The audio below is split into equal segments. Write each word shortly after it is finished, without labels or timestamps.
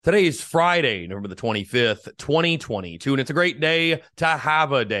Today is Friday, November the 25th, 2022, and it's a great day to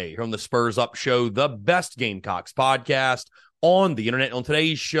have a day from the Spurs Up Show, the best Gamecocks podcast on the internet. On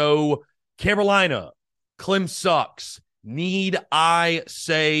today's show, Carolina, Clemsux, need I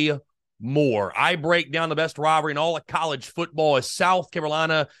say more? I break down the best rivalry in all of college football as South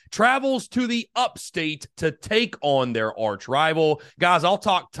Carolina travels to the upstate to take on their arch rival. Guys, I'll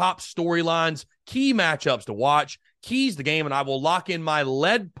talk top storylines, key matchups to watch, keys to the game, and I will lock in my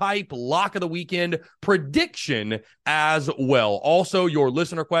lead pipe lock of the weekend prediction as well. Also, your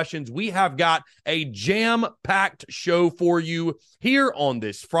listener questions. We have got a jam-packed show for you here on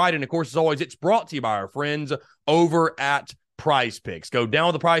this Friday. And of course, as always, it's brought to you by our friends over at Prize Picks. Go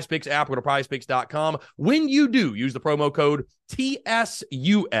download the Prize Picks app, go to prizepicks.com. When you do, use the promo code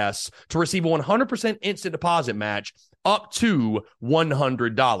TSUS to receive a 100% instant deposit match up to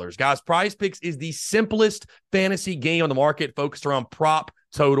 $100. Guys, Prize Picks is the simplest fantasy game on the market focused around prop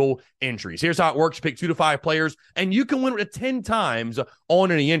total entries. Here's how it works. You pick 2 to 5 players, and you can win it 10 times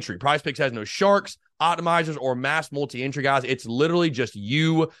on any entry. Prize Picks has no sharks, optimizers, or mass multi-entry, guys. It's literally just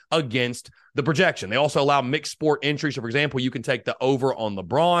you against the projection. They also allow mixed sport entries. So, for example, you can take the over on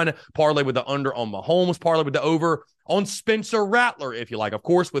LeBron, parlay with the under on Mahomes, parlay with the over on Spencer Rattler, if you like. Of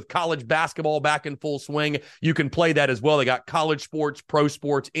course, with college basketball back in full swing, you can play that as well. They got college sports, pro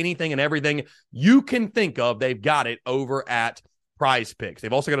sports, anything and everything you can think of. They've got it over at Prize Picks.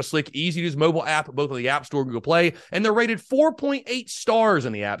 They've also got a slick, easy-to-use mobile app, both on the App Store and Google Play, and they're rated 4.8 stars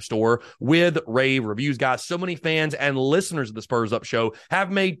in the App Store with rave reviews. Guys, so many fans and listeners of the Spurs Up Show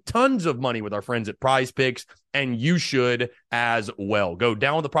have made tons of money with our friends at Prize Picks, and you should as well. Go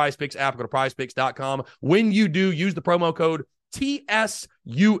download the Prize Picks app, go to prizepicks.com. When you do, use the promo code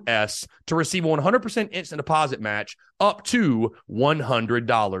TSUS to receive a 100% instant deposit match up to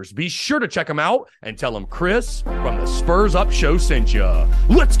 $100. Be sure to check them out and tell them Chris from the Spurs Up Show sent you.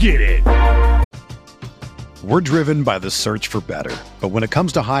 Let's get it. We're driven by the search for better. But when it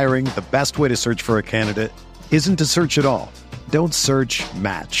comes to hiring, the best way to search for a candidate isn't to search at all. Don't search,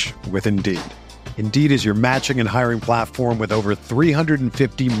 match with Indeed. Indeed is your matching and hiring platform with over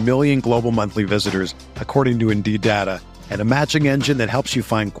 350 million global monthly visitors, according to Indeed data, and a matching engine that helps you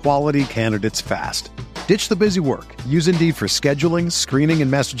find quality candidates fast. Ditch the busy work. Use Indeed for scheduling, screening,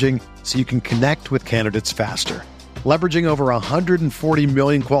 and messaging so you can connect with candidates faster. Leveraging over 140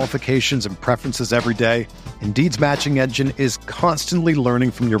 million qualifications and preferences every day, Indeed's matching engine is constantly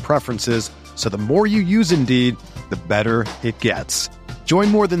learning from your preferences, so the more you use Indeed, the better it gets. Join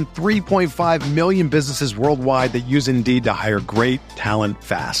more than 3.5 million businesses worldwide that use Indeed to hire great talent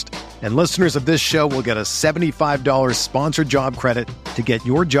fast. And listeners of this show will get a $75 sponsored job credit to get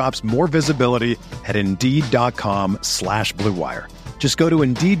your jobs more visibility at Indeed.com/Blue Wire. Just go to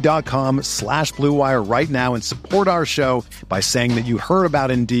Indeed.com/Blue Wire right now and support our show by saying that you heard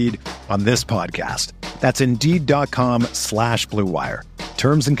about Indeed on this podcast. That's Indeed.com/Blue Wire.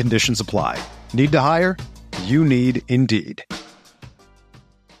 Terms and conditions apply. Need to hire? You need Indeed.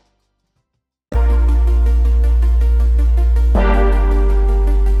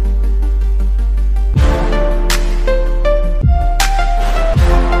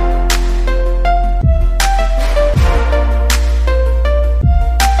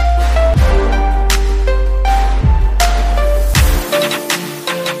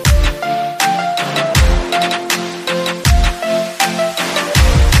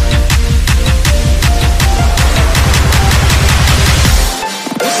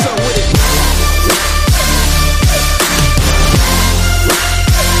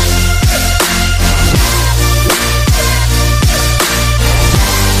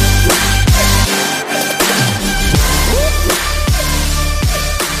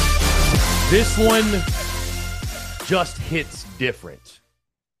 This one just hits different.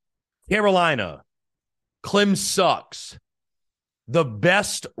 Carolina, Clemsux, the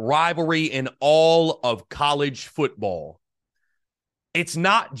best rivalry in all of college football. It's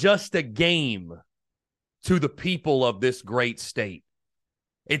not just a game to the people of this great state.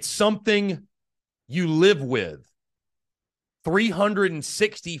 It's something you live with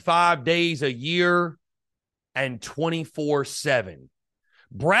 365 days a year and 24/7.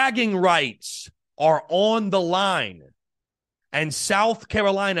 Bragging rights are on the line. And South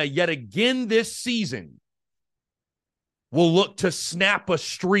Carolina, yet again this season, will look to snap a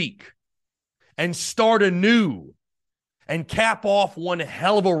streak and start anew and cap off one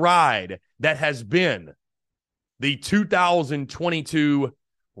hell of a ride that has been the 2022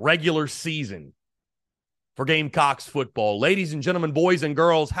 regular season for Gamecocks football. Ladies and gentlemen, boys and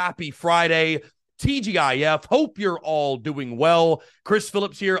girls, happy Friday TGIF. Hope you're all doing well. Chris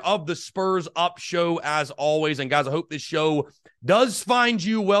Phillips here of the Spurs Up Show as always. And guys, I hope this show does find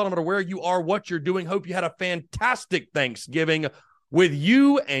you well, no matter where you are, what you're doing. Hope you had a fantastic Thanksgiving with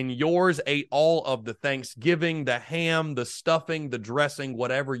you and yours. Ate all of the Thanksgiving, the ham, the stuffing, the dressing,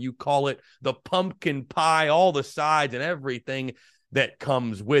 whatever you call it, the pumpkin pie, all the sides and everything that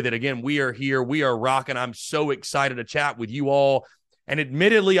comes with it. Again, we are here. We are rocking. I'm so excited to chat with you all. And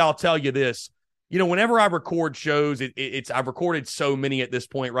admittedly, I'll tell you this. Whenever I record shows, I've recorded so many at this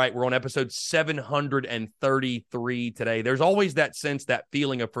point, right? We're on episode 733 today. There's always that sense, that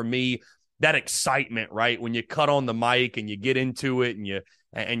feeling of, for me, that excitement, right? When you cut on the mic and you get into it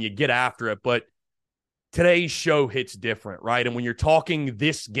and you get after it. But today's show hits different, right? And when you're talking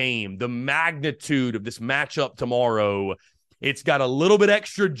this game, the magnitude of this matchup tomorrow, it's got a little bit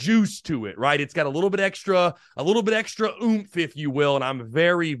extra juice to it, right? It's got a little bit extra oomph, if you will. And I'm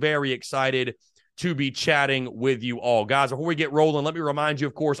very, very excited to be chatting with you all. Guys, before we get rolling, let me remind you,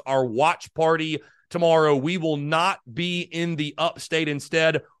 of course, our watch party tomorrow. We will not be in the upstate.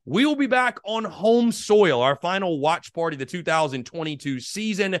 Instead, we will be back on home soil. Our final watch party of the 2022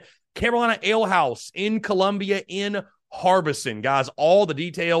 season, Carolina Ale House in Columbia in Harbison. Guys, all the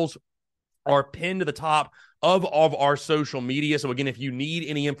details are pinned to the top of our social media. So again, if you need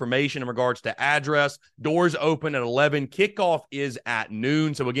any information in regards to address, doors open at 11. Kickoff is at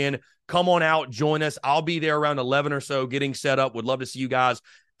noon. So again, come on out, join us. I'll be there around 11 or so getting set up. Would love to see you guys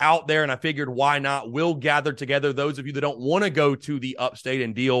out there. And I figured, why not? We'll gather together. Those of you that don't want to go to the upstate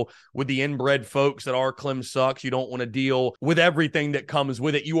and deal with the inbred folks that are Clemsux, you don't want to deal with everything that comes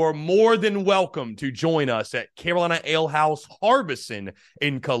with it, you are more than welcome to join us at Carolina Ale House Harbison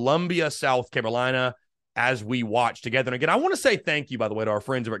in Columbia, South Carolina, as we watch together. And again, I want to say thank you, by the way, to our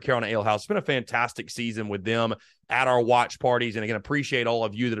friends over at Carolina Ale House. It's been a fantastic season with them at our watch parties. And again, appreciate all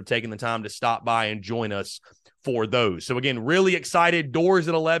of you that have taken the time to stop by and join us for those. So again, really excited. Doors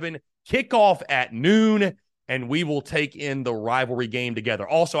at 11, kickoff at noon, and we will take in the rivalry game together.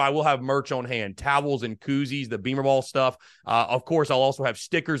 Also, I will have merch on hand, towels and koozies, the Beamer Ball stuff. Of course, I'll also have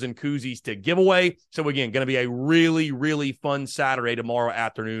stickers and koozies to give away. So again, going to be a really, really fun Saturday tomorrow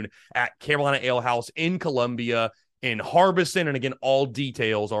afternoon at Carolina Ale House in Columbia in Harbison. And again, all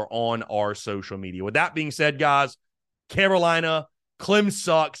details are on our social media. With that being said, guys, Carolina,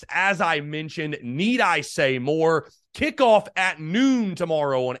 Clemsux, as I mentioned, need I say more? Kickoff at noon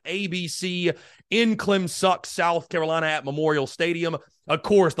tomorrow on ABC in Clemsux, South Carolina at Memorial Stadium. Of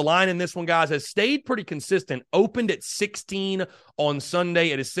course, the line in this one, guys, has stayed pretty consistent. Opened at 16 on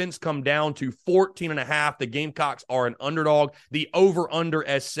Sunday. It has since come down to 14.5. The Gamecocks are an underdog. The over-under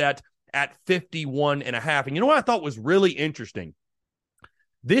is set at 51.5. And you know what I thought was really interesting?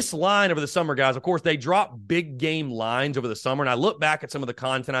 This line over the summer, guys, of course, they drop big game lines over the summer. And I look back at some of the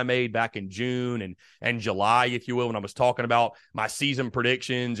content I made back in June and July, if you will, when I was talking about my season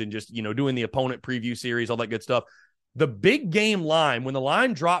predictions and just, doing the opponent preview series, all that good stuff. The big game line, when the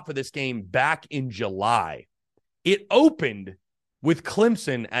line dropped for this game back in July, it opened with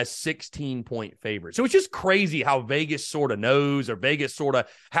Clemson as 16-point favorite. So it's just crazy how Vegas sort of knows, or Vegas sort of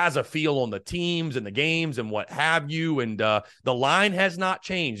has a feel on the teams and the games and what have you. And the line has not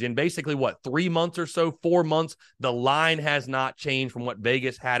changed in basically, 3 months or so, 4 months. The line has not changed from what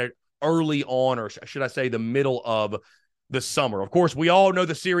Vegas had it early on, or should I say the middle of the summer. Of course, we all know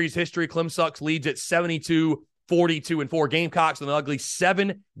the series history. Clemsux leads at 72-42-4. Gamecocks, an ugly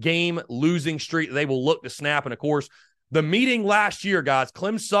 7-game losing streak they will look to snap. And of course, the meeting last year, guys,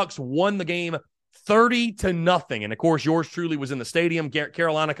 Clemsux won the game 30-0. And of course, yours truly was in the stadium.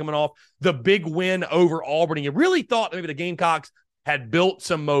 Carolina coming off the big win over Auburn. You really thought maybe the Gamecocks had built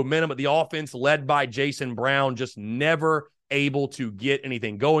some momentum, but the offense led by Jason Brown just never able to get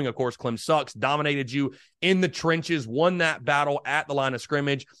anything going. Of course, Clemsux dominated you in the trenches, won that battle at the line of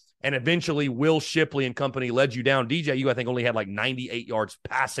scrimmage. And eventually, Will Shipley and company led you down. DJU, I think, only had like 98 yards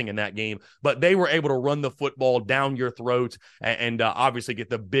passing in that game, but they were able to run the football down your throats and obviously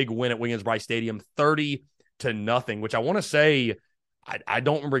get the big win at Williams-Brice Stadium, 30-0, which I want to say, I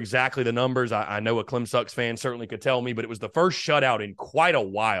don't remember exactly the numbers. I know a Clemsux fan certainly could tell me, but it was the first shutout in quite a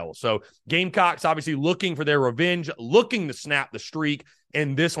while. So Gamecocks obviously looking for their revenge, looking to snap the streak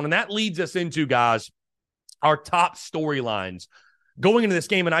in this one. And that leads us into, guys, our top storylines going into this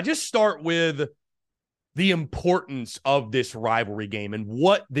game. And I just start with the importance of this rivalry game and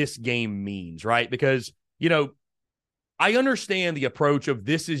what this game means, right? Because, I understand the approach of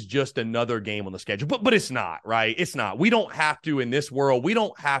this is just another game on the schedule, but it's not, right? It's not. We don't have to, in this world, we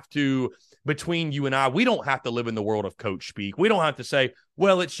don't have to between you and I, we don't have to live in the world of coach speak. We don't have to say,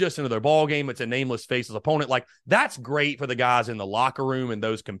 well, it's just another ball game. It's a nameless, faceless opponent. Like, that's great for the guys in the locker room and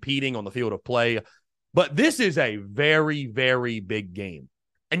those competing on the field of play. But this is a very, very big game.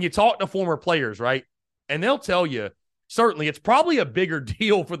 And you talk to former players, right? And they'll tell you, certainly, it's probably a bigger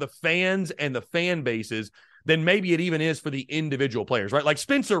deal for the fans and the fan bases than maybe it even is for the individual players, right? Like,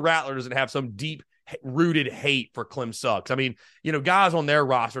 Spencer Rattler doesn't have some deep-rooted hate for Clemsux. I mean, guys on their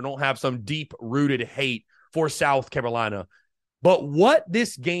roster don't have some deep-rooted hate for South Carolina. But what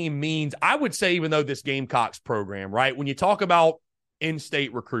this game means, I would say, even though this Gamecocks program, right, when you talk about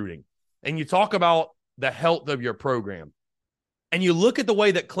in-state recruiting and you talk about the health of your program, and you look at the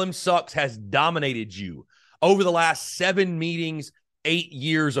way that Clemsux has dominated you over the last 7 meetings, 8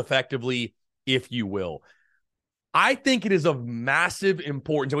 years effectively, if you will, I think it is of massive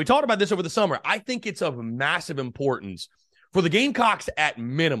importance. And we talked about this over the summer. I think it's of massive importance for the Gamecocks at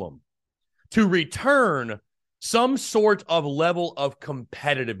minimum to return some sort of level of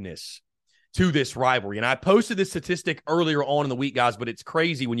competitiveness to this rivalry. And I posted this statistic earlier on in the week, guys, but it's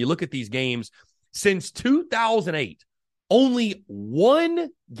crazy when you look at these games. Since 2008, only one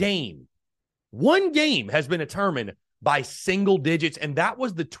game has been determined by single digits, and that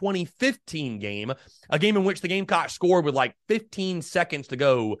was the 2015 game, a game in which the Gamecocks scored with like 15 seconds to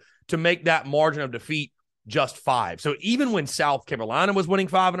go to make that margin of defeat just 5. So even when South Carolina was winning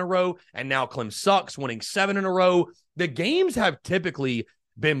 5 in a row, and now Clemsux winning 7 in a row, the games have typically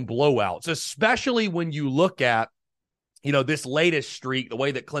been blowouts, especially when you look at this latest streak, the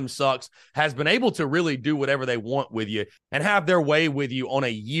way that Clemsux has been able to really do whatever they want with you and have their way with you on a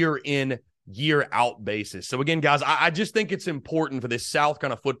year-in, year-out basis. So again, guys, I just think it's important for this South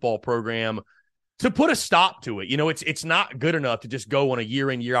Carolina football program to put a stop to it. It's not good enough to just go on a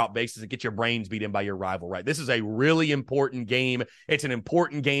year-in, year-out basis and get your brains beat in by your rival, right? This is a really important game. It's an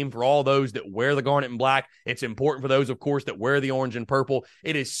important game for all those that wear the garnet and black. It's important for those, of course, that wear the orange and purple.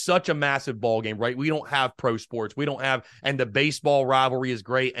 It is such a massive ball game, right? We don't have pro sports. And the baseball rivalry is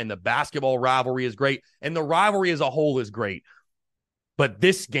great, and the basketball rivalry is great, and the rivalry as a whole is great. But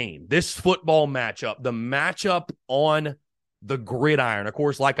this game, this football matchup, the matchup on the gridiron, of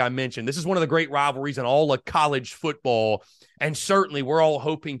course, like I mentioned, this is one of the great rivalries in all of college football, and certainly we're all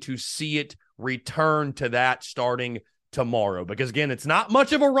hoping to see it return to that starting tomorrow, because again, it's not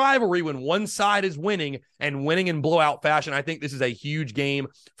much of a rivalry when one side is winning and winning in blowout fashion. I think this is a huge game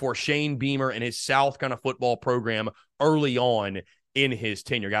for Shane Beamer and his South Carolina football program early on in his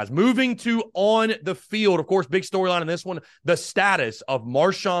tenure. Guys, moving to on the field, of course, big storyline in this one, the status of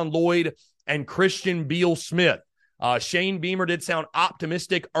Marshawn Lloyd and Christian Beal-Smith. Shane Beamer did sound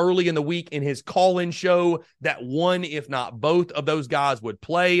optimistic early in the week in his call-in show that one, if not both of those guys would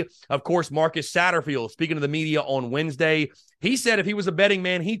play. Of course, Marcus Satterfield, speaking to the media on Wednesday, he said if he was a betting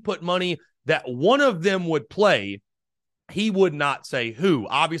man, he'd put money that one of them would play. He would not say who.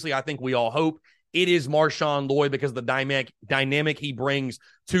 Obviously, I think we all hope it is Marshawn Lloyd because of the dynamic he brings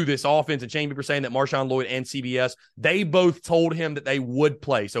to this offense. And Shane Beamer saying that Marshawn Lloyd and CBS, they both told him that they would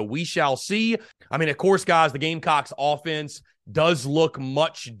play. So we shall see. I mean, of course, guys, the Gamecocks offense does look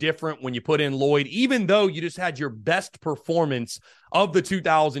much different when you put in Lloyd, even though you just had your best performance of the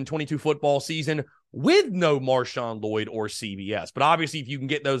 2022 football season with no Marshawn Lloyd or CBS. But obviously, if you can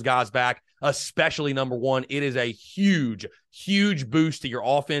get those guys back, especially number one, it is a huge, huge boost to your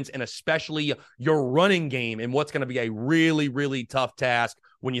offense and especially your running game and what's going to be a really, really tough task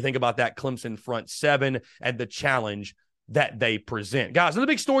when you think about that Clemson front seven and the challenge that they present. Guys,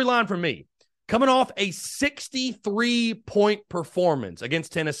 another big storyline for me. Coming off a 63-point performance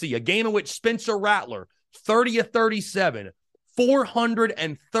against Tennessee, a game in which Spencer Rattler, 30 of 37,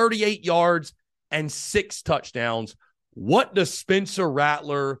 438 yards, and 6 touchdowns. What does Spencer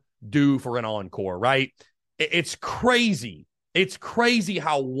Rattler do for an encore, right? It's crazy. It's crazy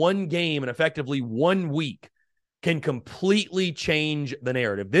how one game and effectively 1 week can completely change the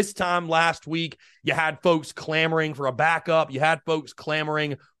narrative. This time last week, you had folks clamoring for a backup. You had folks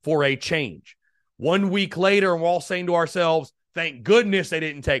clamoring for a change. 1 week later, and we're all saying to ourselves, thank goodness they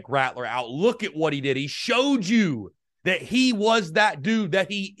didn't take Rattler out. Look at what he did. He showed you that he was that dude,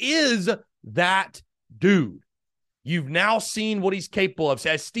 that he is that dude. You've now seen what he's capable of.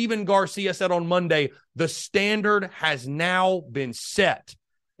 As Steven Garcia said on Monday, the standard has now been set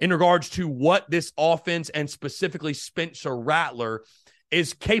in regards to what this offense and specifically Spencer Rattler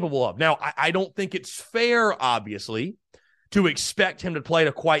is capable of. Now, I don't think it's fair, obviously, to expect him to play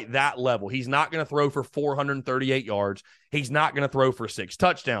to quite that level. He's not going to throw for 438 yards. He's not going to throw for 6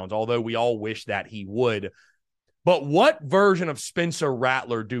 touchdowns, although we all wish that he would. But what version of Spencer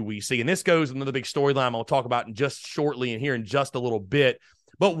Rattler do we see? And this goes another big storyline I'll talk about in just shortly and here in just a little bit.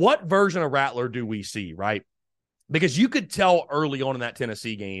 But what version of Rattler do we see, right? Because you could tell early on in that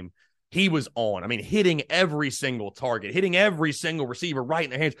Tennessee game, he was on. I mean, hitting every single target, hitting every single receiver right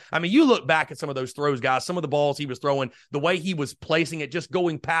in their hands. I mean, you look back at some of those throws, guys, some of the balls he was throwing, the way he was placing it, just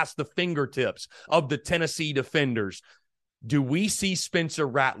going past the fingertips of the Tennessee defenders. Do we see Spencer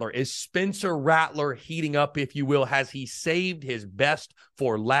Rattler? Is Spencer Rattler heating up, if you will? Has he saved his best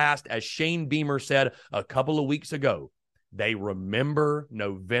for last? As Shane Beamer said a couple of weeks ago, they remember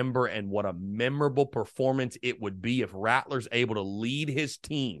November and what a memorable performance it would be if Rattler's able to lead his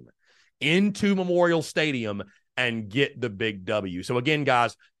team into Memorial Stadium and get the big W. So again,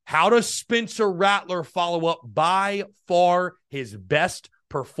 guys, how does Spencer Rattler follow up by far his best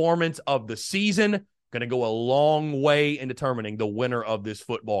performance of the season? Going to go a long way in determining the winner of this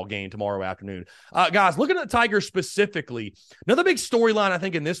football game tomorrow afternoon. Guys, looking at the Tigers specifically, another big storyline, I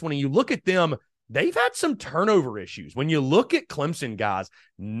think, in this one, and you look at them, they've had some turnover issues. When you look at Clemson, guys,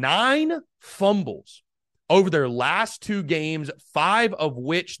 9 fumbles over their last 2 games, 5 of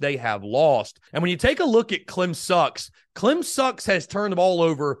which they have lost. And when you take a look at Clemsux has turned the ball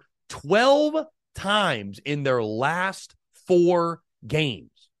over 12 times in their last 4 games.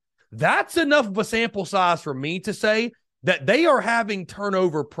 That's enough of a sample size for me to say that they are having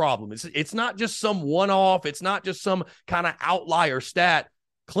turnover problems. It's not just some one-off. It's not just some kind of outlier stat.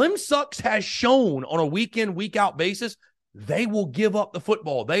 Clemsux has shown on a week-in, week-out basis, they will give up the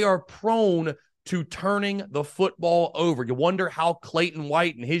football. They are prone to turning the football over. You wonder how Clayton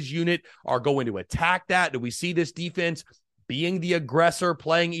White and his unit are going to attack that. Do we see this defense being the aggressor,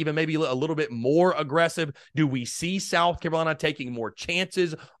 playing even maybe a little bit more aggressive? Do we see South Carolina taking more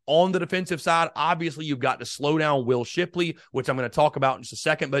chances on the defensive side? Obviously, you've got to slow down Will Shipley, which I'm going to talk about in just a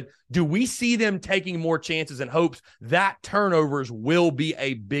second, but do we see them taking more chances in hopes that turnovers will be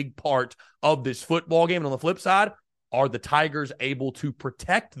a big part of this football game? And on the flip side, are the Tigers able to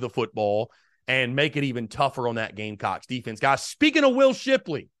protect the football and make it even tougher on that Gamecocks defense? Guys, speaking of Will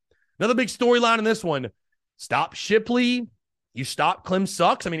Shipley, another big storyline in this one, stop Shipley, you stop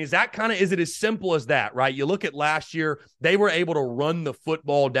Clemsux. I mean, is it as simple as that, right? You look at last year, they were able to run the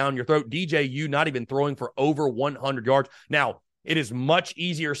football down your throat. DJU not even throwing for over 100 yards. Now, it is much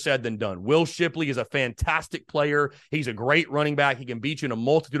easier said than done. Will Shipley is a fantastic player. He's a great running back. He can beat you in a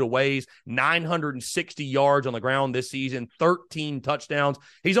multitude of ways. 960 yards on the ground this season, 13 touchdowns.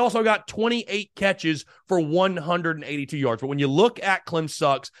 He's also got 28 catches for 182 yards. But when you look at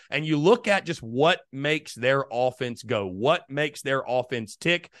Clemsux and you look at just what makes their offense go, what makes their offense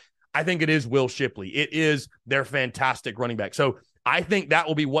tick, I think it is Will Shipley. It is their fantastic running back. So I think that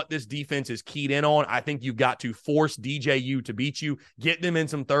will be what this defense is keyed in on. I think you've got to force DJU to beat you, get them in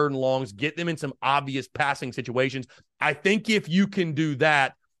some 3rd and longs, get them in some obvious passing situations. I think if you can do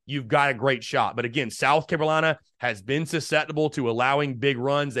that, you've got a great shot. But again, South Carolina has been susceptible to allowing big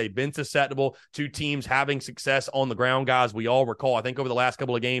runs. They've been susceptible to teams having success on the ground, guys. We all recall, I think over the last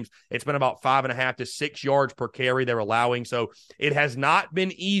couple of games, it's been about 5.5 to 6 yards per carry they're allowing. So it has not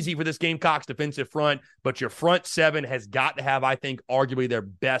been easy for this Gamecocks defensive front, but your front 7 has got to have, I think, arguably their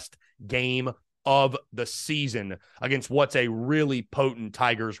best game of the season against what's a really potent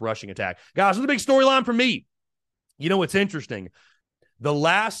Tigers rushing attack. Guys, this is a big storyline for me. You know what's interesting? The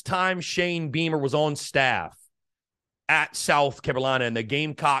last time Shane Beamer was on staff at South Carolina and the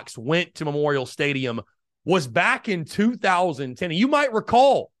Gamecocks went to Memorial Stadium was back in 2010. And you might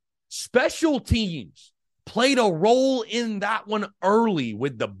recall special teams played a role in that one early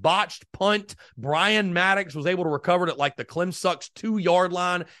with the botched punt. Brian Maddox was able to recover it at like the Clemsux 2-yard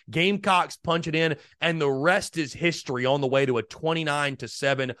line. Gamecocks punch it in, and the rest is history on the way to a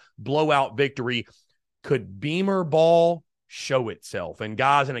 29-7 blowout victory. Could Beamer ball show itself? And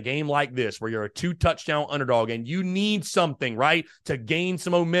guys, in a game like this where you're a 2-touchdown underdog and you need something, right, to gain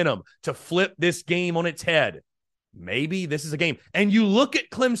some momentum, to flip this game on its head, maybe this is a game. And you look at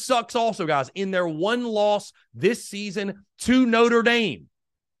Clemsux also, guys, in their one loss this season to Notre Dame,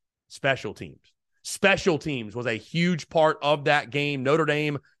 special teams. Special teams was a huge part of that game. Notre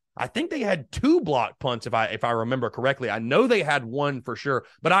Dame, I think they had 2 block punts, if I remember correctly. I know they had 1 for sure.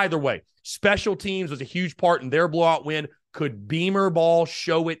 But either way, special teams was a huge part in their blowout win. Could Beamer ball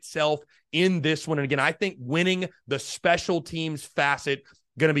show itself in this one? And again, I think winning the special teams facet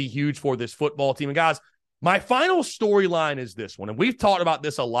going to be huge for this football team. And guys, my final storyline is this one. And we've talked about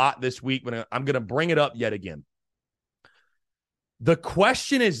this a lot this week, but I'm going to bring it up yet again. The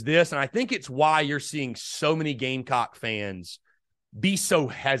question is this, and I think it's why you're seeing so many Gamecock fans be so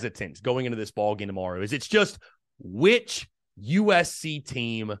hesitant going into this ball game tomorrow, is it's just which USC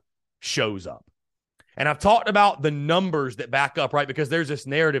team shows up. And I've talked about the numbers that back up, right? Because there's this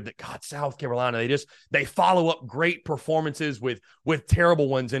narrative that, God, South Carolina, they follow up great performances with terrible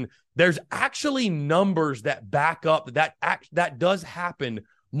ones. And there's actually numbers that back up that does happen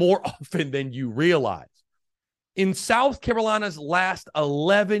more often than you realize. In South Carolina's last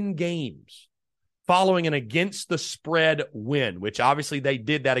 11 games, following an against the spread win, which obviously they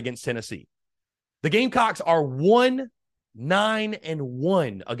did that against Tennessee, the Gamecocks are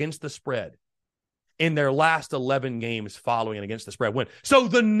 1-9-1 against the spread in their last 11 games following an against the spread win. So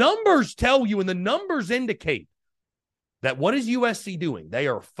the numbers tell you, and the numbers indicate that what is USC doing? They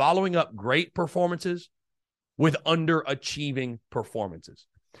are following up great performances with underachieving performances.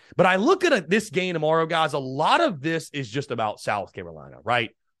 But I look at this game tomorrow, guys, a lot of this is just about South Carolina,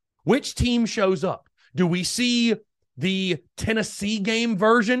 right? Which team shows up? Do we see the Tennessee game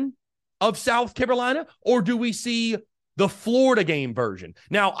version of South Carolina, or do we see the Florida game version?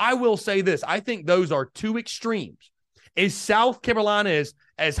 Now, I will say this. I think those are two extremes. Is South Carolina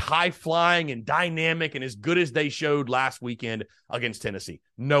as high-flying and dynamic and as good as they showed last weekend against Tennessee?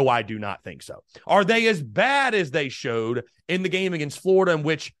 No, I do not think so. Are they as bad as they showed in the game against Florida, in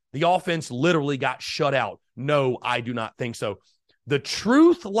which the offense literally got shut out? No, I do not think so. The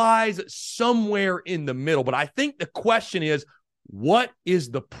truth lies somewhere in the middle, but I think the question is, what is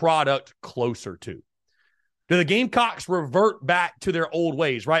the product closer to? Do the Gamecocks revert back to their old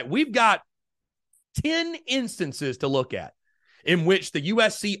ways, right? We've got 10 instances to look at in which the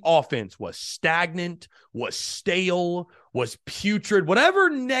USC offense was stagnant, was stale, was putrid, whatever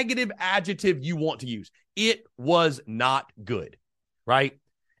negative adjective you want to use. It was not good, right?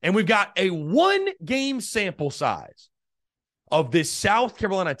 And we've got a one-game sample size of this South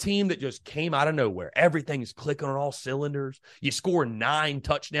Carolina team that just came out of nowhere. Everything's clicking on all cylinders. You score 9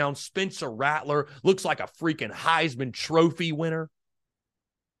 touchdowns. Spencer Rattler looks like a freaking Heisman Trophy winner.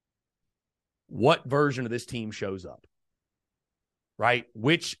 What version of this team shows up? Right?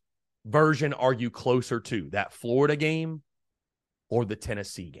 Which version are you closer to? That Florida game or the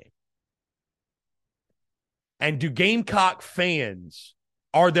Tennessee game? And do Gamecock fans,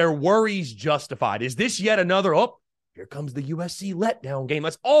 are their worries justified? Is this yet another, here comes the USC letdown game?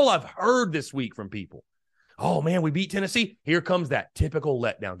 That's all I've heard this week from people. Oh, man, we beat Tennessee. Here comes that typical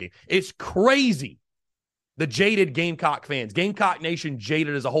letdown game. It's crazy. The jaded Gamecock fans, Gamecock Nation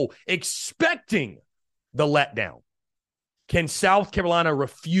jaded as a whole, expecting the letdown. Can South Carolina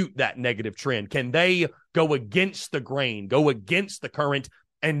refute that negative trend? Can they go against the grain, go against the current,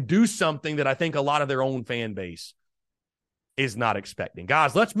 and do something that I think a lot of their own fan base is not expecting?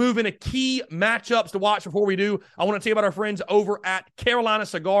 Guys, let's move into key matchups to watch. Before we do, I want to tell you about our friends over at Carolina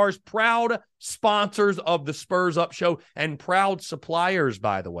Cigars, proud sponsors of the Spurs Up Show and proud suppliers,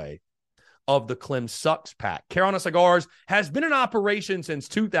 by the way, of the Clemsux pack. Carolina Cigars has been in operation since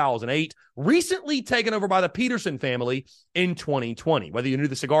 2008, recently taken over by the Peterson family in 2020. Whether you're new to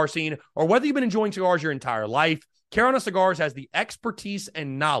the cigar scene or whether you've been enjoying cigars your entire life, Carolina Cigars has the expertise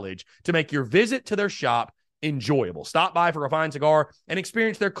and knowledge to make your visit to their shop enjoyable. Stop by for a fine cigar and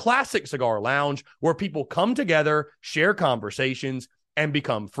experience their classic cigar lounge where people come together, share conversations, and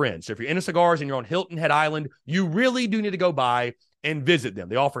become friends. So if you're into cigars and you're on Hilton Head Island, you really do need to go by and visit them.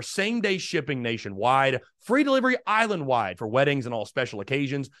 They offer same-day shipping nationwide, free delivery island-wide for weddings and all special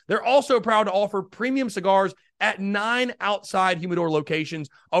occasions. They're also proud to offer premium cigars at 9 outside humidor locations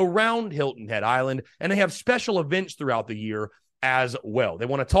around Hilton Head Island, and they have special events throughout the year as well. They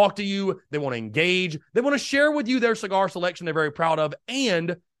want to talk to you. They want to engage. They want to share with you their cigar selection they're very proud of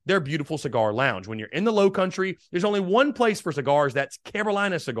and their beautiful cigar lounge. When you're in the low country, there's only one place for cigars. That's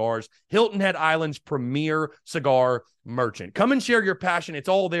Carolina Cigars, Hilton Head Island's premier cigar merchant. Come and share your passion. It's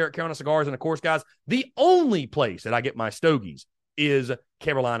all there at Carolina Cigars. And of course, guys, the only place that I get my stogies is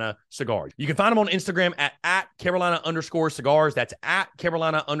Carolina Cigars. You can find them on Instagram at Carolina_cigars. That's at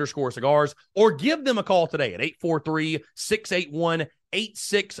Carolina_cigars. Or give them a call today at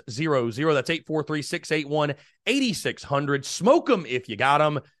 843-681-8600. That's 843-681-8600. Smoke them if you got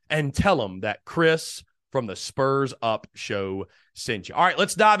them, and tell them that Chris from the Spurs Up Show sent you. All right,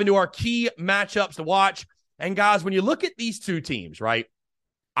 let's dive into our key matchups to watch. And guys, when you look at these two teams, right,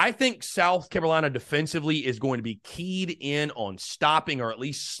 I think South Carolina defensively is going to be keyed in on stopping or at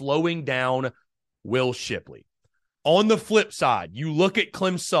least slowing down Will Shipley. On the flip side, you look at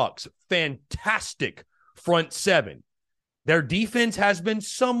Clemsux, fantastic front seven. Their defense has been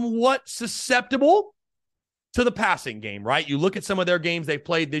somewhat susceptible to the passing game, right? You look at some of their games they've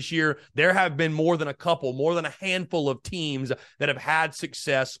played this year, there have been more than a handful of teams that have had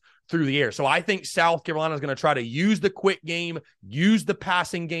success through the air. So I think South Carolina is going to try to use the quick game, use the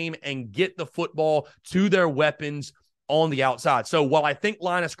passing game, and get the football to their weapons on the outside. So while I think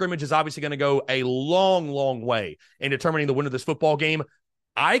line of scrimmage is obviously going to go a long, long way in determining the win of this football game,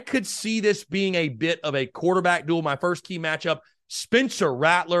 I could see this being a bit of a quarterback duel. My first key matchup, Spencer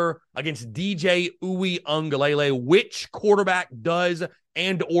Rattler against DJ Uiagalelei. Which quarterback does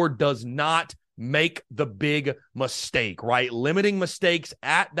and or does not make the big mistake, right? Limiting mistakes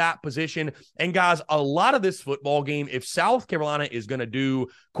at that position. And guys, a lot of this football game, if South Carolina is going to do,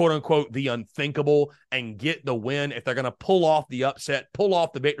 quote unquote, the unthinkable and get the win, if they're going to pull off the upset, pull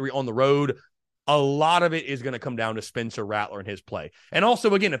off the victory on the road, a lot of it is going to come down to Spencer Rattler and his play. And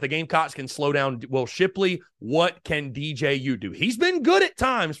also, again, if the Gamecocks can slow down Will Shipley, what can DJU do? He's been good at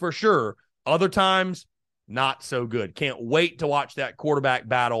times for sure. Other times, not so good. Can't wait to watch that quarterback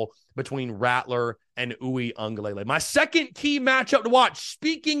battle between Rattler and Uiagalelei. My second key matchup to watch,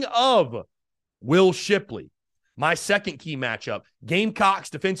 speaking of Will Shipley, my second key matchup,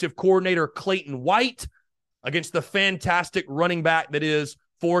 Gamecocks defensive coordinator Clayton White against the fantastic running back that is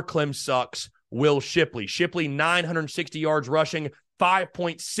for Clemsux, Will Shipley. Shipley, 960 yards rushing,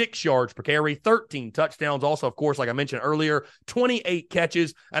 5.6 yards per carry, 13 touchdowns. Also, of course, like I mentioned earlier, 28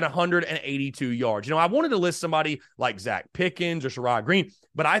 catches and 182 yards. You know, I wanted to list somebody like Zach Pickens or Sherrod Green,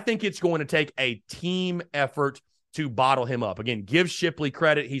 but I think it's going to take a team effort to bottle him up. Again, give Shipley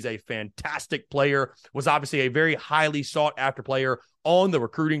credit. He's a fantastic player, was obviously a very highly sought after player on the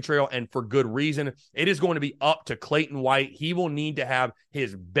recruiting trail, and for good reason. It is going to be up to Clayton White. He will need to have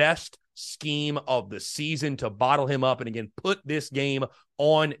his best scheme of the season to bottle him up and, again, put this game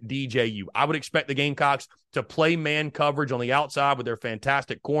on DJU. I would expect the Gamecocks to play man coverage on the outside with their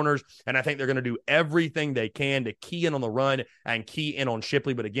fantastic corners, and I think they're going to do everything they can to key in on the run and key in on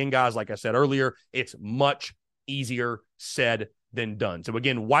Shipley. But again, guys, like I said earlier, it's much easier said than done. So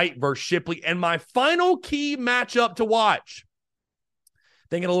again, White versus Shipley. And my final key matchup to watch,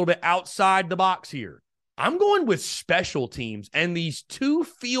 thinking a little bit outside the box here, I'm going with special teams and these two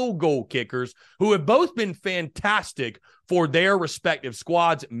field goal kickers who have both been fantastic for their respective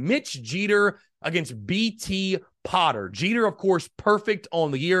squads. Mitch Jeter against BT Potter. Jeter, of course, perfect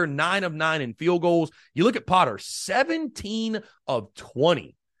on the year, 9 of 9 in field goals. You look at Potter, 17 of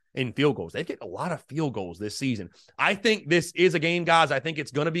 20 in field goals. They get a lot of field goals this season. I think this is a game, guys. I think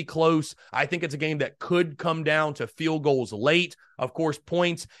it's going to be close. I think it's a game that could come down to field goals late. Of course,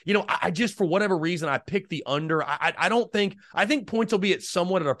 points. You know, I just, for whatever reason, I picked the under. I think points will be at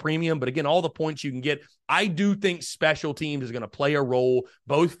somewhat at a premium, but again, all the points you can get. I do think special teams is going to play a role.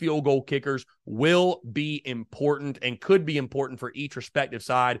 Both field goal kickers will be important and could be important for each respective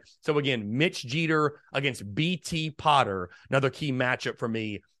side. So again, Mitch Jeter against BT Potter, another key matchup for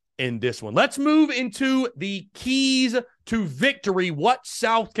me in this one. Let's move into the keys to victory. What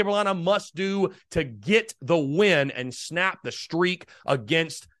South Carolina must do to get the win and snap the streak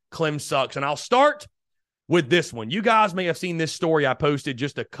against Clemsux. And I'll start with this one. You guys may have seen this story I posted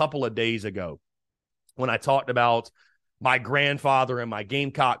just a couple of days ago when I talked about my grandfather and my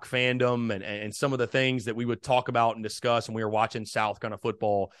Gamecock fandom and some of the things that we would talk about and discuss when we were watching South Carolina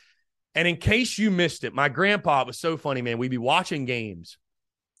football. And in case you missed it, my grandpa was so funny, man. We'd be watching games,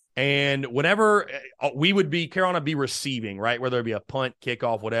 and whenever Carolina be receiving, right, whether it be a punt,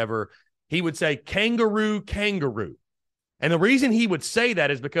 kickoff, whatever, he would say, kangaroo, kangaroo. And the reason he would say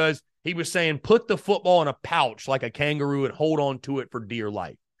that is because he was saying, put the football in a pouch like a kangaroo and hold on to it for dear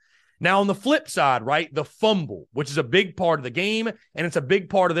life. Now, on the flip side, right, the fumble, which is a big part of the game, and it's a big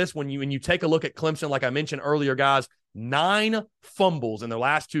part of this when you take a look at Clemson, like I mentioned earlier, guys, 9 fumbles in their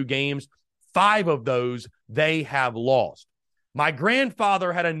last 2 games, 5 of those they have lost. My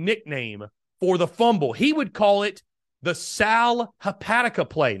grandfather had a nickname for the fumble. He would call it the Sal Hepatica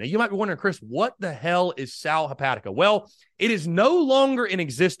play. Now, you might be wondering, Chris, what the hell is Sal Hepatica? Well, it is no longer in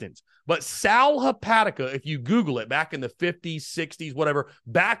existence, but Sal Hepatica, if you Google it back in the 50s, 60s, whatever,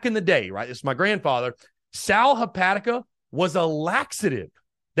 back in the day, right? This is my grandfather. Sal Hepatica was a laxative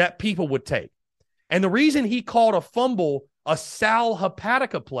that people would take. And the reason he called a fumble a Sal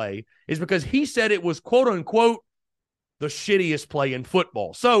Hepatica play is because he said it was, quote unquote, the shittiest play in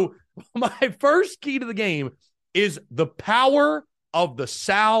football. So my first key to the game is the power of the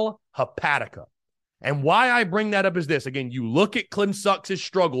Sal Hepatica. And why I bring that up is this. Again, you look at Clemsux's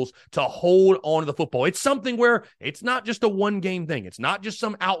struggles to hold on to the football. It's something where it's not just a one-game thing. It's not just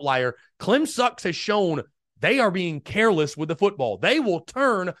some outlier. Clemsux has shown they are being careless with the football. They will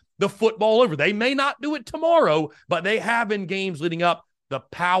turn the football over. They may not do it tomorrow, but they have in games leading up. The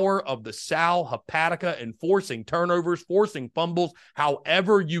power of the Sal Hepatica and forcing turnovers, forcing fumbles,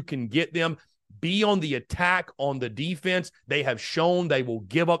 however you can get them. Be on the attack on the defense. They have shown they will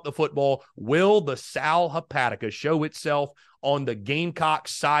give up the football. Will the Sal Hepatica show itself on the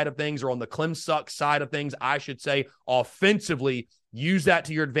Gamecocks side of things, or on the Clemsux side of things, I should say, offensively? Use that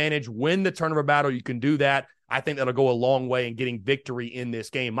to your advantage. Win the turnover battle. You can do that. I think that'll go a long way in getting victory in this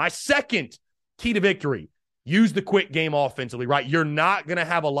game. My second key to victory, use the quick game offensively, right? You're not going to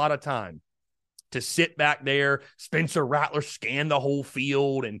have a lot of time to sit back there, Spencer Rattler scan the whole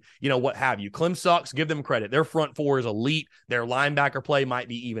field, and, what have you. Clemsux, give them credit. Their front four is elite. Their linebacker play might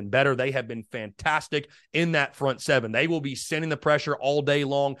be even better. They have been fantastic in that front seven. They will be sending the pressure all day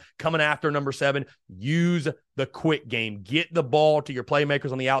long, coming after number 7. Use the quick game. Get the ball to your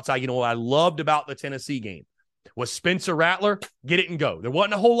playmakers on the outside. What I loved about the Tennessee game was Spencer Rattler, get it and go. There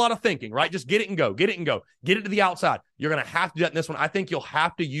wasn't a whole lot of thinking, right? Just get it and go, get it and go. Get it to the outside. You're going to have to do that in this one. I think you'll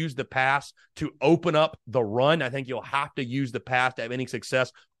have to use the pass to open up the run. I think you'll have to use the pass to have any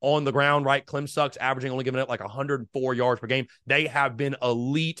success on the ground, right? Clemsux averaging only giving up like 104 yards per game. They have been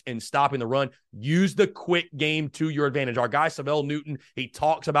elite in stopping the run. Use the quick game to your advantage. Our guy, Savell Newton, he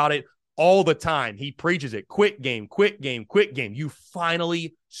talks about it all the time. He preaches it. Quick game, quick game, quick game. You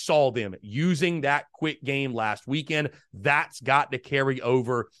finally saw them using that quick game last weekend. That's got to carry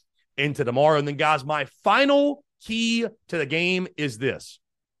over into tomorrow. And then, guys, my final key to the game is this.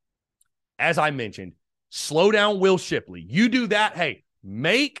 As I mentioned, slow down Will Shipley. You do that, hey,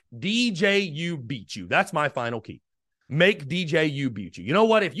 make DJU beat you. That's my final key. Make DJU beat you. You know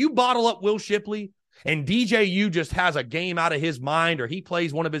what? If you bottle up Will Shipley and DJU just has a game out of his mind, or he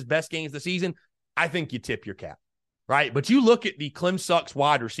plays one of his best games of the season, I think you tip your cap, right? But you look at the Clemsux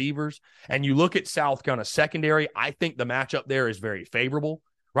wide receivers and you look at South Carolina secondary, I think the matchup there is very favorable,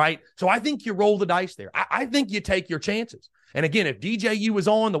 right? So I think you roll the dice there. I think you take your chances. And again, if DJU was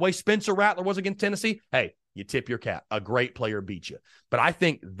on the way Spencer Rattler was against Tennessee, hey, you tip your cap. A great player beat you. But I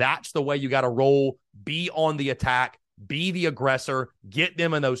think that's the way you got to roll. Be on the attack. Be the aggressor, get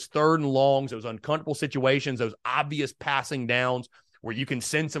them in those third and longs, those uncomfortable situations, those obvious passing downs where you can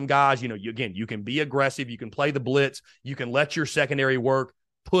send some guys, you can be aggressive, you can play the blitz, you can let your secondary work,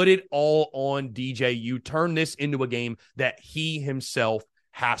 put it all on DJU, turn this into a game that he himself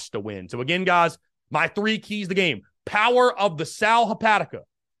has to win. So again, guys, my 3 keys to the game: power of the Sal Hepatica,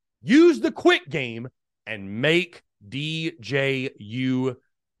 use the quick game, and make DJU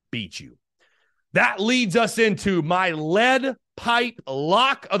beat you. That leads us into my lead pipe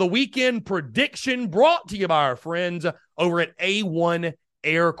lock of the weekend prediction, brought to you by our friends over at A1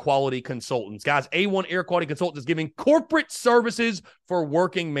 Air Quality Consultants. Guys, A1 Air Quality Consultants is giving corporate services for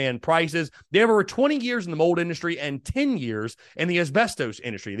working man prices. They have over 20 years in the mold industry and 10 years in the asbestos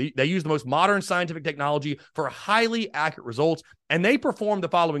industry. They use the most modern scientific technology for highly accurate results, and they perform the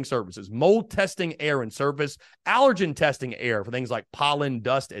following services: mold testing air and surface, allergen testing air for things like pollen,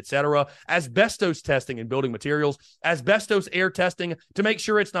 dust, etc., asbestos testing in building materials, asbestos air testing to make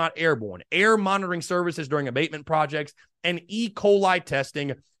sure it's not airborne, air monitoring services during abatement projects, and E. coli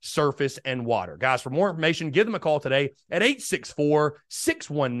testing, surface and water. Guys, for more information, give them a call today at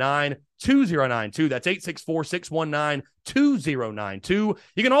 864-619-2092. That's 864-619-2092.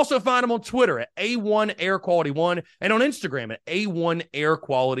 You can also find them on Twitter at A1 Air Quality 1 and on Instagram at A1 Air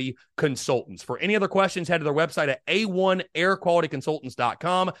Quality Consultants. For any other questions, head to their website at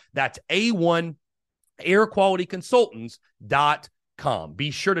A1AirQualityConsultants.com. That's A1AirQualityConsultants.com. Be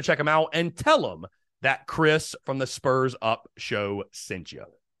sure to check them out and tell them that Chris from the Spurs Up Show sent you.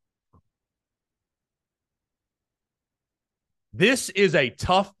 This is a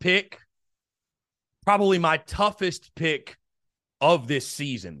tough pick, probably my toughest pick of this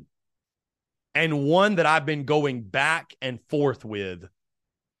season, and one that I've been going back and forth with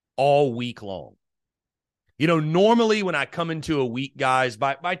all week long. Normally when I come into a week, guys,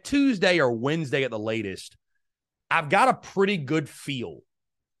 by Tuesday or Wednesday at the latest, I've got a pretty good feel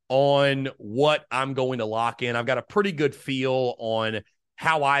on what I'm going to lock in. I've got a pretty good feel on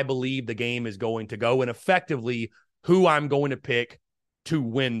how I believe the game is going to go and effectively who I'm going to pick to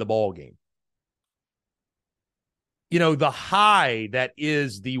win the ball game. The high that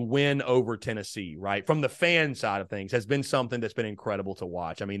is the win over Tennessee, right, from the fan side of things, has been something that's been incredible to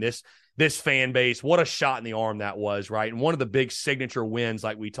watch. I mean, this fan base, what a shot in the arm that was, right? And one of the big signature wins,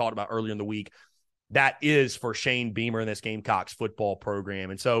 like we talked about earlier in the week, that is for Shane Beamer and this Gamecocks football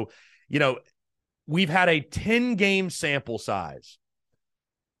program. And so, we've had a 10-game sample size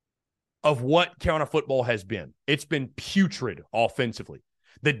of what Carolina football has been. It's been putrid offensively.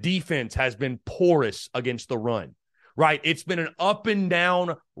 The defense has been porous against the run, right? It's been an up and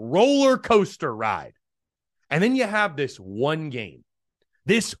down roller coaster ride. And then you have this one game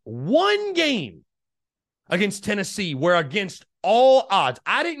against Tennessee, where against all odds,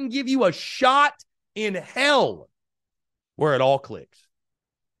 I didn't give you a shot in hell where it all clicks.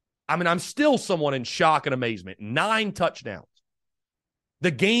 I mean, I'm still somewhat in shock and amazement. 9 touchdowns.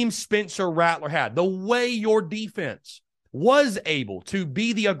 The game Spencer Rattler had, the way your defense was able to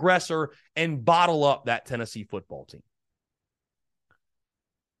be the aggressor and bottle up that Tennessee football team.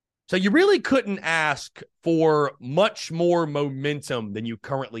 So you really couldn't ask for much more momentum than you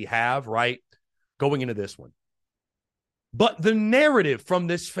currently have, right, going into this one. But the narrative from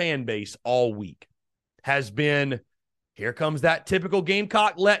this fan base all week has been, here comes that typical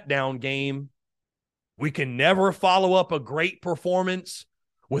Gamecock letdown game. We can never follow up a great performance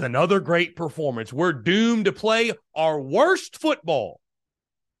with another great performance. We're doomed to play our worst football.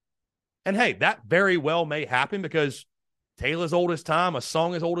 And hey, that very well may happen because tale as old as time, a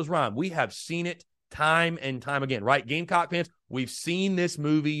song as old as rhyme. We have seen it time and time again, right? Gamecock fans, we've seen this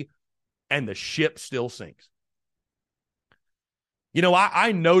movie and the ship still sinks. You know,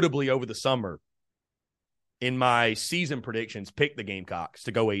 I notably over the summer in my season predictions picked the Gamecocks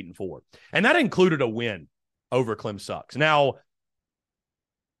to go 8-4. And that included a win over Clemsux. Now,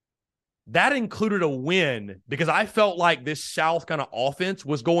 that included a win because I felt like this South kind of offense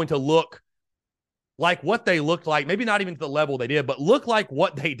was going to look like what they looked like, maybe not even to the level they did, but look like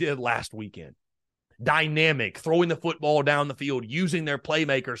what they did last weekend. Dynamic, throwing the football down the field, using their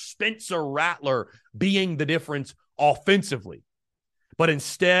playmakers, Spencer Rattler being the difference offensively. But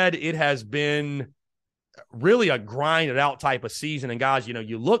instead, it has been really a grinded out type of season. And guys, you know,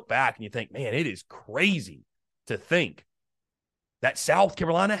 you look back and you think, man, it is crazy to think that South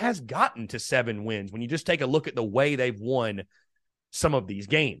Carolina has gotten to 7 wins when you just take a look at the way they've won some of these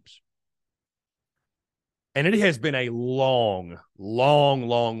games. And it has been a long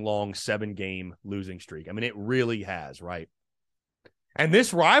 7-game losing streak. I mean, it really has, right? And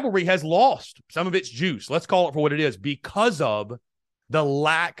this rivalry has lost some of its juice. Let's call it for what it is, because of the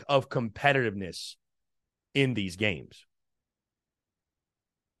lack of competitiveness in these games.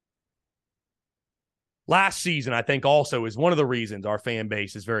 Last season, I think also is one of the reasons our fan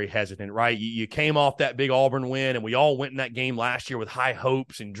base is very hesitant, right? You came off that big Auburn win, and we all went in that game last year with high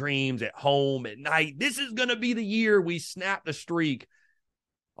hopes and dreams at home at night. This is going to be the year we snap the streak,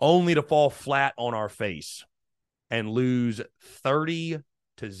 only to fall flat on our face and lose 30-0.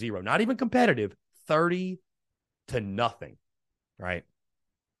 Not even competitive, 30-0, right?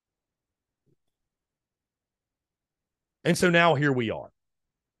 And so now here we are.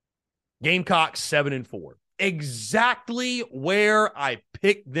 Gamecocks 7-4. Exactly where I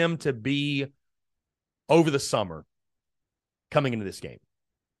picked them to be over the summer coming into this game.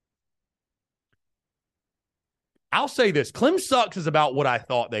 I'll say this. Clemsux is about what I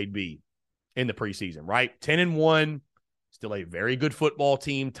thought they'd be in the preseason, right? 10-1, still a very good football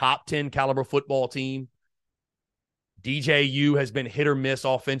team, top 10 caliber football team. DJU has been hit or miss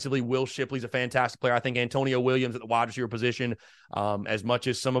offensively. Will Shipley's a fantastic player. I think Antonio Williams at the wide receiver position, as much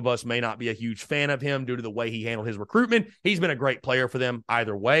as some of us may not be a huge fan of him due to the way he handled his recruitment, he's been a great player for them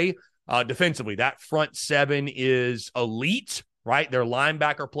either way. Defensively, that front 7 is elite, right? Their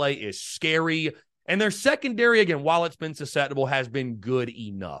linebacker play is scary. And their secondary, again, while it's been susceptible, has been good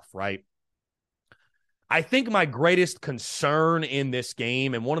enough, right? I think my greatest concern in this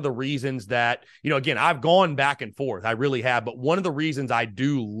game, and one of the reasons that, you know, again, I've gone back and forth, I really have, but one of the reasons I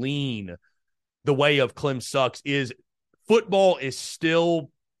do lean the way of Clemsux is football is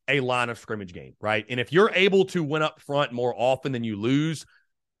still a line of scrimmage game, right? And if you're able to win up front more often than you lose,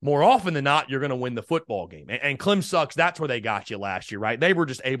 more often than not, you're going to win the football game. And Clemsux, that's where they got you last year, right? They were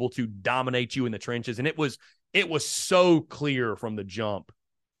just able to dominate you in the trenches, and it was so clear from the jump.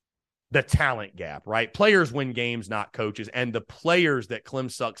 The talent gap, right? Players win games, not coaches. And the players that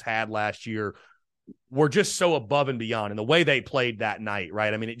Clemsux had last year were just so above and beyond. And the way they played that night,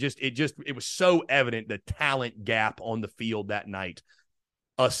 right? I mean, it was so evident the talent gap on the field that night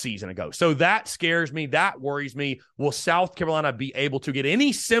a season ago. So that scares me. That worries me. Will South Carolina be able to get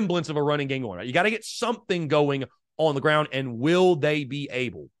any semblance of a running game going? Right? You got to get something going on the ground. And will they be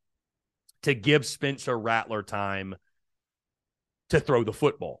able to give Spencer Rattler time to throw the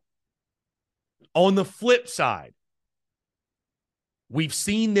football? On the flip side, we've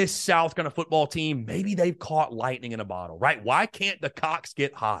seen this South Carolina football team, maybe they've caught lightning in a bottle, right? Why can't the Cocks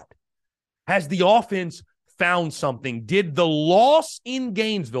get hot? Has the offense found something? Did the loss in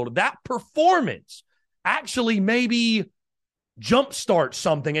Gainesville, that performance, actually maybe jumpstart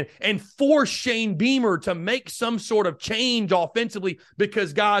something and force Shane Beamer to make some sort of change offensively?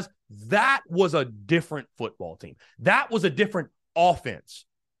 Because, guys, that was a different football team. That was a different offense,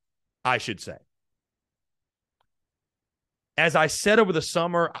 I should say. as I said over the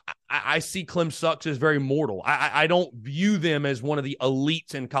summer, I see Clemsux as very mortal. I don't view them as one of the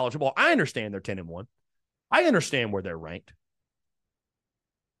elites in college football. I understand they're 10-1. I understand where they're ranked.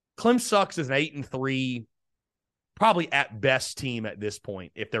 Clemsux is an 8-3, probably at best team at this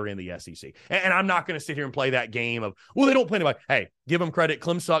point if they're in the SEC. And I'm not going to sit here and play that game of, well, they don't play anybody. Hey, give them credit.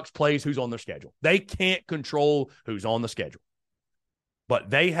 Clemsux plays who's on their schedule. They can't control who's on the schedule. But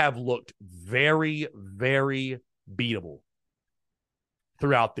they have looked very, very beatable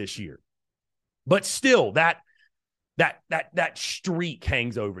throughout this year. But still, that streak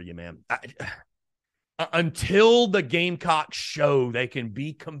hangs over you, man. Until the Gamecocks show they can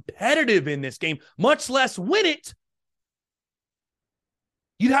be competitive in this game, much less win it,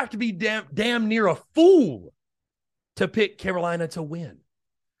 you'd have to be damn near a fool to pick Carolina to win.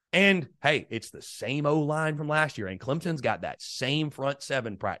 And, hey, it's the same O-line from last year, and Clemson's got that same front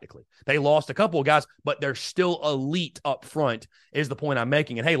seven practically. They lost a couple of guys, but they're still elite up front is the point I'm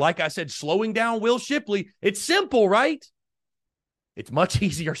making. And, hey, like I said, slowing down Will Shipley, it's simple, right? It's much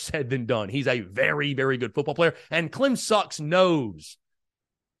easier said than done. He's a very, very good football player, and Clemsux knows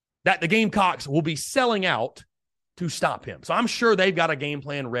that the Gamecocks will be selling out to stop him. So I'm sure they've got a game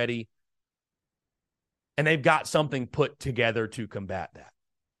plan ready, and they've got something put together to combat that.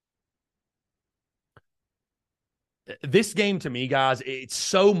 This game, to me, guys, it's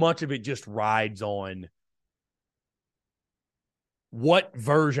so much of it just rides on what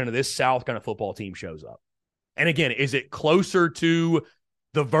version of this South kind of football team shows up. And again, is it closer to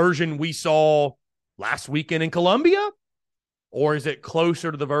the version we saw last weekend in Columbia? Or is it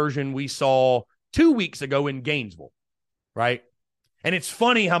closer to the version we saw 2 weeks ago in Gainesville? Right? And it's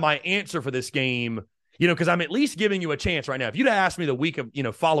funny how my answer for this game, because I'm at least giving you a chance right now. If you'd asked me the week of,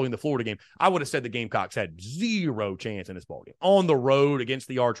 following the Florida game, I would have said the Gamecocks had zero chance in this ballgame on the road against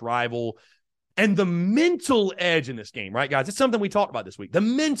the arch rival. And the mental edge in this game, right, guys? It's something we talked about this week. The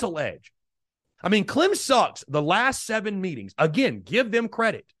mental edge. I mean, Clemsux, the last 7 meetings, again, give them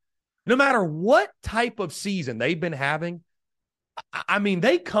credit. No matter what type of season they've been having, I mean,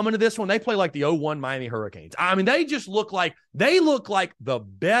 they come into this one, they play like the 0-1 Miami Hurricanes. I mean, they look like the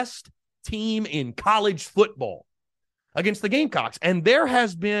best team in college football against the Gamecocks. And there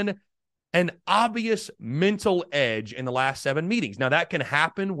has been an obvious mental edge in the last 7 meetings. Now, that can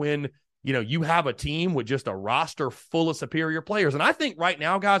happen when, you have a team with just a roster full of superior players. And I think right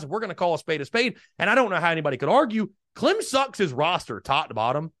now, guys, if we're going to call a spade, and I don't know how anybody could argue, Clemsux's roster, top to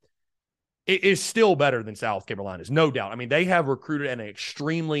bottom, it is still better than South Carolina's, no doubt. I mean, they have recruited at an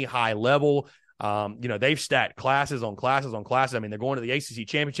extremely high level. They've stacked classes on classes on classes. I mean, they're going to the ACC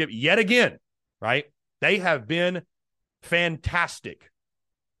championship yet again, right? They have been fantastic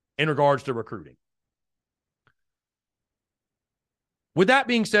in regards to recruiting. With that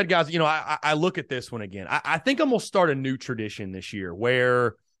being said, guys, I look at this one again. I think I'm going to start a new tradition this year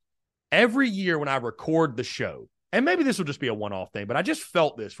where every year when I record the show, and maybe this will just be a one-off thing, but I just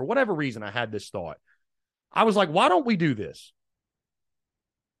felt this. For whatever reason, I had this thought. I was like, why don't we do this?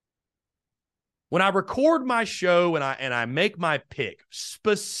 When I record my show and I make my pick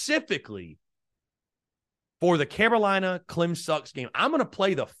specifically for the Carolina Clemsux game, I'm going to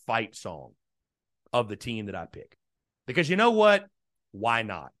play the fight song of the team that I pick. Because you know what? Why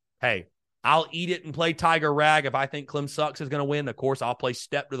not? Hey, I'll eat it and play Tiger Rag if I think Clemsux is going to win. Of course, I'll play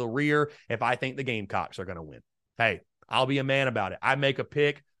Step to the Rear if I think the Gamecocks are going to win. Hey, I'll be a man about it. I make a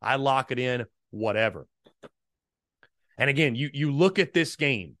pick. I lock it in, whatever. And again, you look at this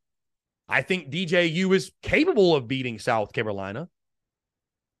game. I think DJU is capable of beating South Carolina.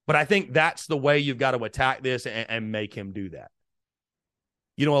 But I think that's the way you've got to attack this and make him do that.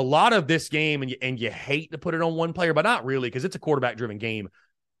 A lot of this game, and you hate to put it on one player, but not really, because it's a quarterback-driven game.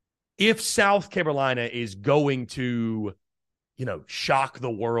 If South Carolina is going to, shock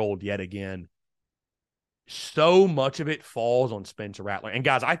the world yet again, so much of it falls on Spencer Rattler. And,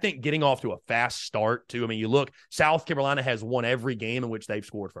 guys, I think getting off to a fast start, too. I mean, you look, South Carolina has won every game in which they've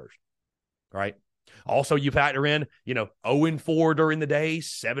scored first, right? Also, you factor in, 0-4 during the day,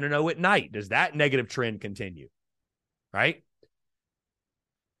 7-0 at night. Does that negative trend continue, right?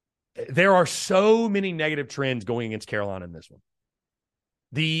 There are so many negative trends going against Carolina in this one.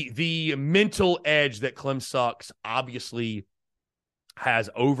 The mental edge that Clemsux obviously has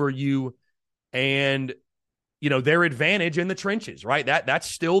over you, and their advantage in the trenches, right?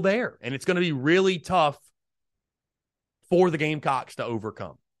 That's still there, and it's going to be really tough for the Gamecocks to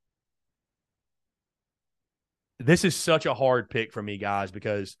overcome. This is such a hard pick for me, guys,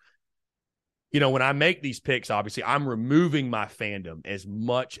 because when I make these picks, obviously, I'm removing my fandom as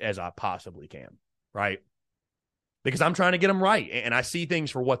much as I possibly can, right? Because I'm trying to get them right, and I see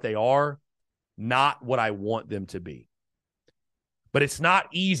things for what they are, not what I want them to be. But it's not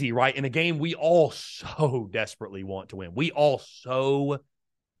easy, right? In a game we all so desperately want to win. We all so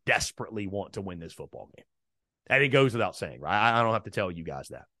desperately want to win this football game. And it goes without saying, right? I don't have to tell you guys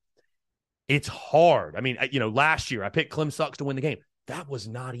that. It's hard. I mean, last year I picked Clemsux to win the game. That was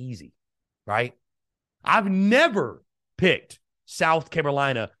not easy, right? I've never picked South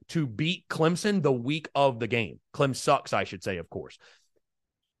Carolina to beat Clemson the week of the game. Clemsux, I should say, of course.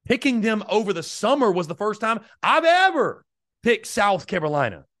 Picking them over the summer was the first time I've ever picked South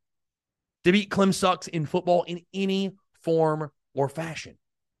Carolina to beat Clemsux in football in any form or fashion.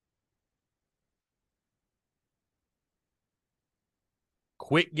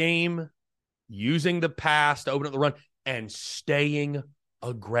 Quick game, using the pass to open up the run, and staying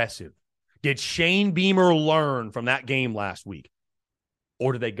aggressive. Did Shane Beamer learn from that game last week?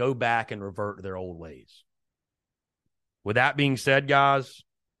 Or did they go back and revert to their old ways? With that being said, guys,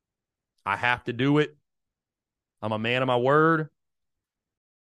 I have to do it. I'm a man of my word.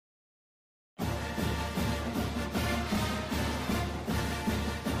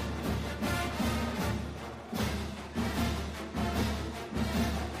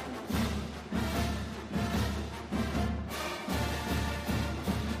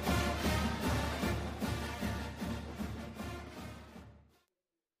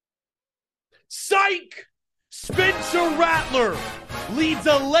 Psych! Spencer Rattler leads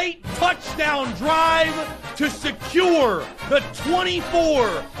a late touchdown drive to secure the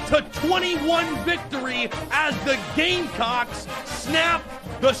 24-21 victory as the Gamecocks snap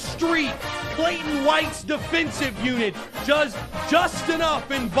the streak. Clayton White's defensive unit does just enough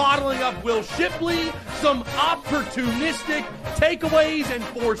in bottling up Will Shipley, some opportunistic takeaways and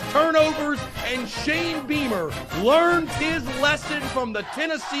forced turnovers, and Shane Beamer learns his lesson from the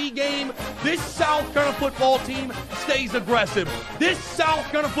Tennessee game. This South Carolina football team stays aggressive. This South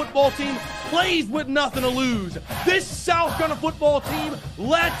Carolina football team plays with nothing to lose. This South Carolina football team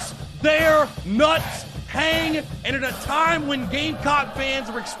lets their nuts hang, and at a time when Gamecock fans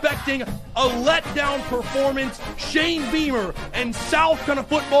are expecting a letdown performance, Shane Beamer and South Carolina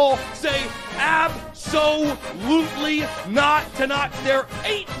football say absolutely not to notch their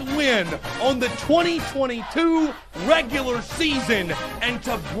 8th win on the 2022 regular season and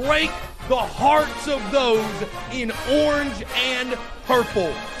to break the hearts of those in orange and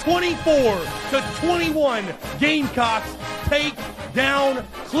purple. 24-21, Gamecocks take down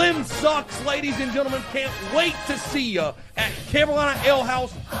Clemsux, ladies and gentlemen. Can't wait to see you at Carolina Ale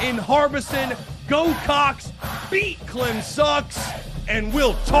House in Harbison. Go Cox, beat Clemsux, and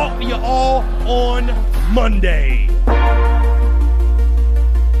we'll talk to you all on Monday.